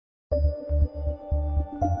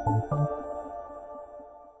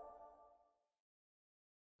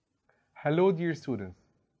Hello dear students,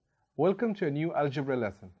 welcome to a new algebra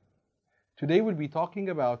lesson. Today we'll be talking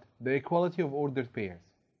about the equality of ordered pairs.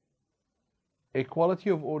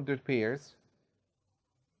 Equality of ordered pairs.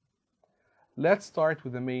 Let's start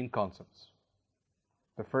with the main concepts.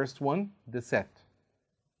 The first one, the set.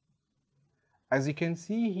 As you can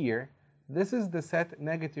see here, this is the set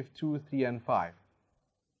 -2, 3, and 5.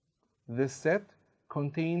 This set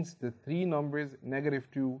contains the three numbers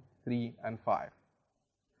 -2, 3, and 5.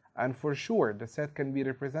 And for sure, the set can be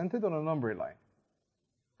represented on a number line.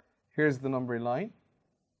 Here's the number line.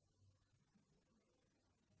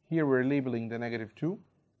 Here we're labeling the -2,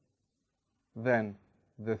 then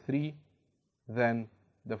the 3, then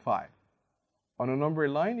the 5. On a number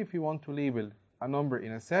line, if you want to label a number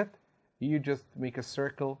in a set, you just make a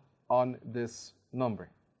circle on this number.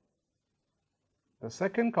 The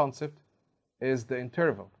second concept is the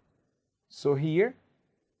interval. So here,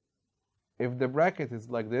 if the bracket is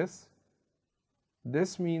like this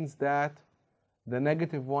means that the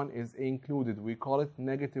 -1 is included. We call it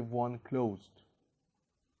 -1 closed.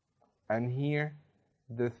 And here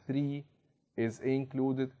the 3 is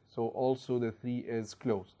included, so also the 3 is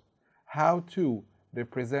closed. How to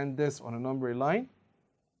represent this on a number line?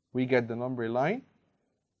 We get the number line.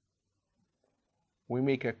 We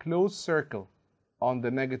make a closed circle on the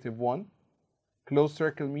 -1. Closed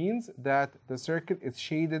circle means that the circle is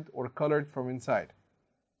shaded or colored from inside.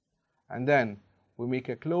 And then we make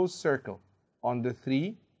a closed circle on the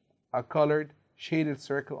 3, a colored shaded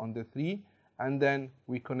circle on the 3, and then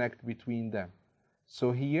we connect between them.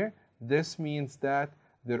 So here, this means that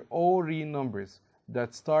they're all real numbers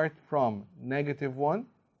that start from -1,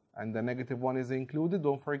 and the -1 is included,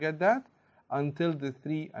 don't forget that, until the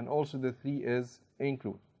 3, and also the 3 is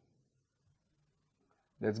included.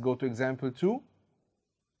 Let's go to example 2.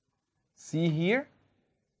 See here,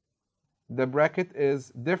 the bracket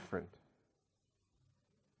is different.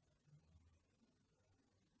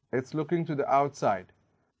 It's looking to the outside.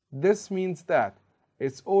 This means that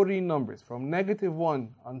it's all real numbers from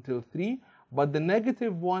 -1 until 3, but the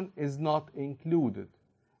 -1 is not included.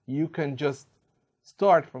 You can just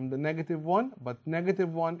start from the -1, but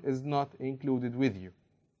 -1 is not included with you.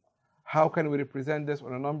 How can we represent this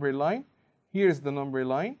on a number line? Here's the number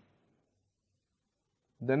line.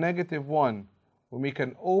 The -1, we make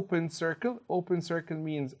an open circle. Open circle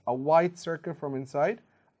means a white circle from inside,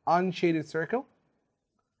 unshaded circle.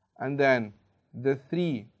 And then the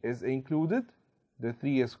 3 is included, the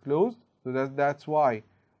 3 is closed, so that's why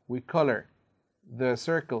we color the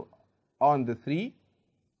circle on the 3.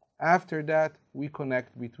 After that, we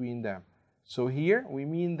connect between them. So here we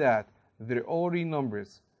mean that the all real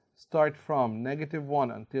numbers start from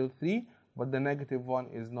 -1 until 3, but the -1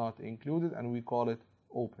 is not included, and we call it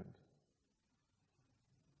opened.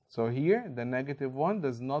 So here, the -1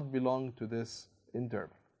 does not belong to this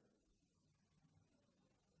interval.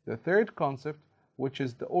 The third concept, which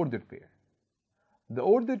is the ordered pair. The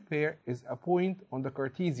ordered pair is a point on the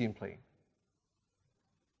Cartesian plane.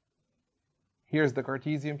 Here's the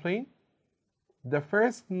Cartesian plane. The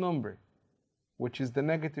first number, which is the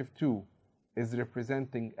 -2, is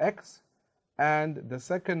representing x, and the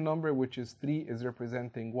second number, which is 3, is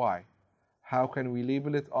representing y. How can we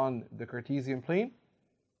label it on the Cartesian plane?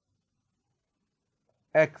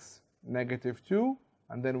 X, -2,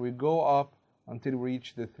 and then we go up until we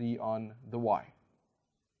reach the 3 on the y.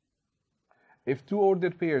 If two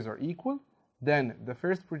ordered pairs are equal, then the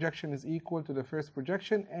first projection is equal to the first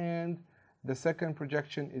projection, and the second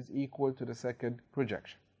projection is equal to the second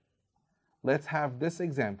projection. Let's have this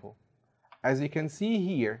example. As you can see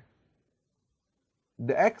here,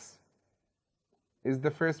 the x is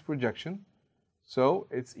the first projection, so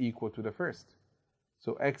it's equal to the first.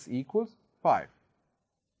 So x equals 5.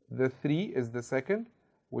 The 3 is the second,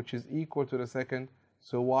 which is equal to the second,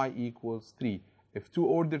 so y equals 3. If two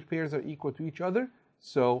ordered pairs are equal to each other,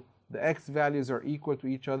 so the x values are equal to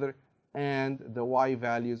each other, and the y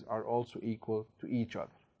values are also equal to each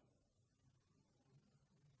other.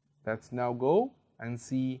 Let's now go and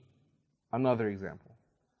see another example.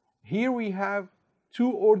 Here we have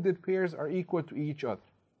two ordered pairs are equal to each other.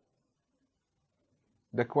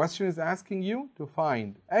 The question is asking you to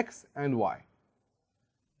find x and y.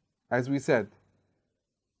 As we said,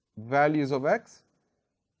 values of x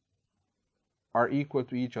are equal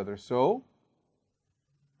to each other. So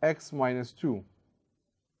x minus 2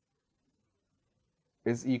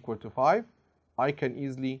 is equal to 5. I can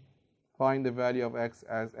easily find the value of x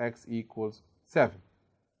as x equals 7.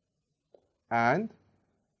 And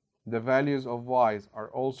the values of y's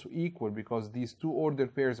are also equal because these two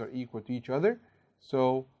ordered pairs are equal to each other.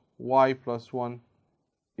 So y plus 1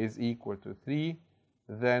 is equal to 3.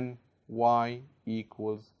 Then y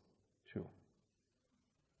equals 2.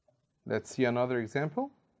 Let's see another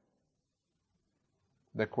example.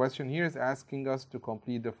 The question here is asking us to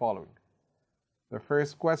complete the following. The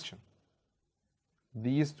first question: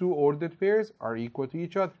 these two ordered pairs are equal to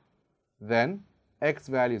each other. Then x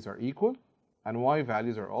values are equal and y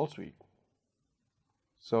values are also equal.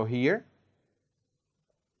 So here,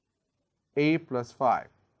 a plus 5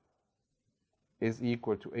 is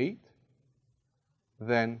equal to 8.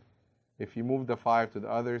 Then if you move the 5 to the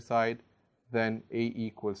other side, then a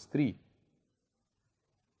equals 3.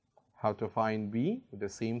 How to find b? The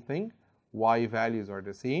same thing. Y values are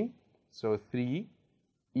the same. So 3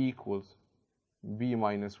 equals b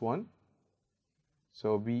minus 1.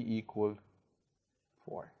 So b equals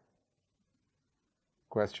 4.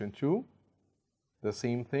 Question 2, the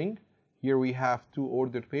same thing. Here we have two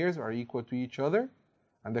ordered pairs are equal to each other,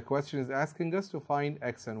 and the question is asking us to find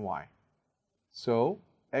x and y. So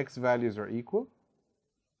x values are equal.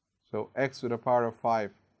 So x to the power of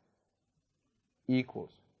 5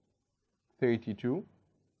 equals 32.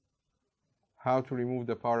 How to remove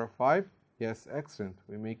the power of 5? Yes, excellent.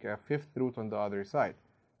 We make a fifth root on the other side.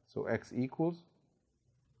 So x equals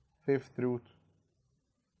fifth root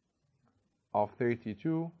of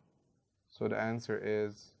 32. So the answer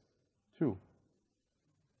is 2.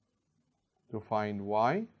 To find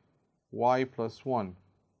y, y plus 1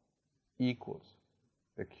 equals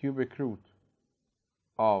the cubic root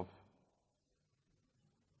of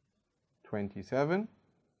 27.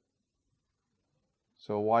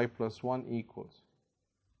 So y plus 1 equals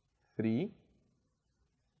 3.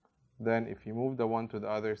 Then if you move the 1 to the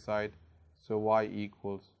other side, so y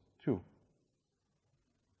equals 2.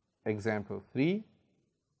 Example 3,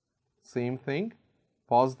 same thing.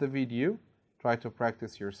 Pause the video, try to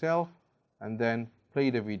practice yourself, and then play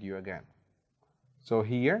the video again. So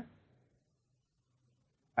here,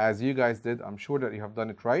 as you guys did, I'm sure that you have done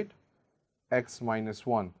it right. X minus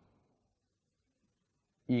 1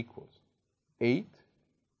 equals 8.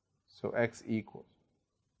 So x equals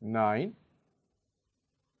 9.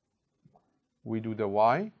 We do the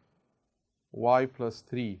y. Y plus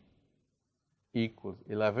 3 equals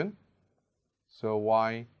 11. So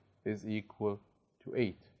y is equal to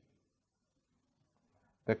 8.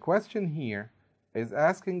 The question here is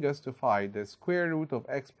asking us to find the square root of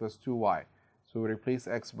x plus 2y. So we replace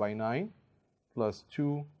x by 9 plus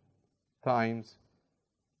 2 times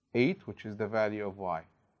 8, which is the value of y.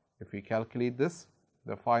 If we calculate this,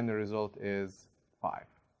 the final result is 5.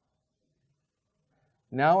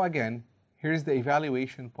 Now again, here's the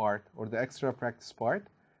evaluation part or the extra practice part.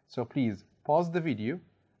 So please pause the video,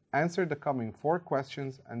 answer the coming 4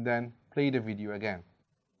 questions, and then play the video again.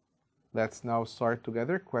 Let's now start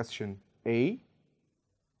together. Question A.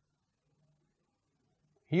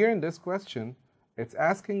 Here in this question, it's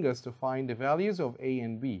asking us to find the values of a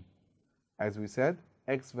and b. As we said,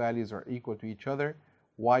 x values are equal to each other,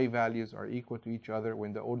 y values are equal to each other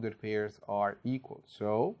when the ordered pairs are equal.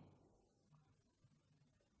 So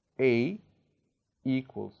a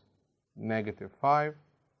equals -5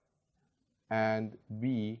 and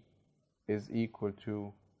b is equal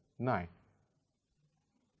to 9.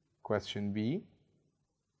 Question B.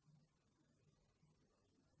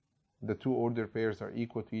 The two ordered pairs are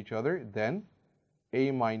equal to each other, then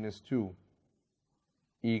a minus 2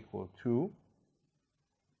 equal 2,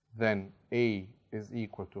 then a is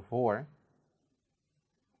equal to 4,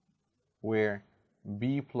 where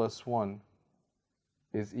b plus 1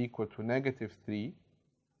 is equal to -3,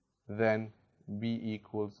 then b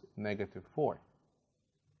equals -4.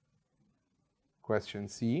 Question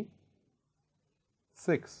C.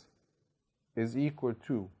 6 is equal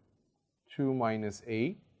to 2 minus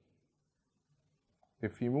a.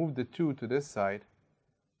 If you move the 2 to this side,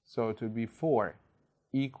 so it will be 4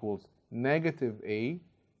 equals -a,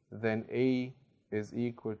 then a is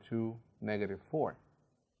equal to -4.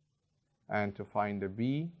 And to find the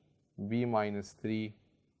b, b minus 3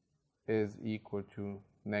 is equal to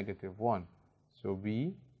 -1. So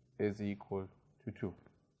b is equal to 2.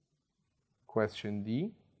 Question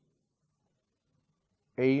D.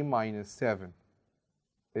 A minus 7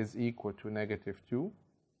 is equal to -2.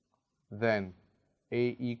 Then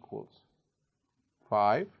a equals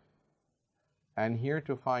 5. And here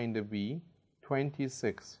to find the b,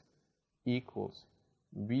 26 equals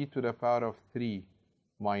b to the power of 3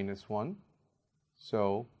 minus 1.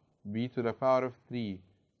 So b to the power of 3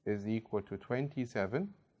 is equal to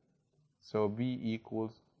 27. So b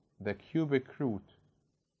equals the cubic root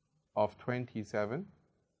of 27.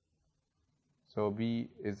 So b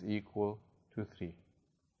is equal to 3.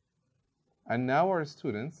 And now our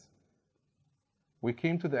students, we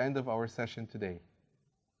came to the end of our session today.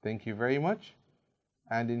 Thank you very much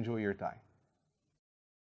and enjoy your time.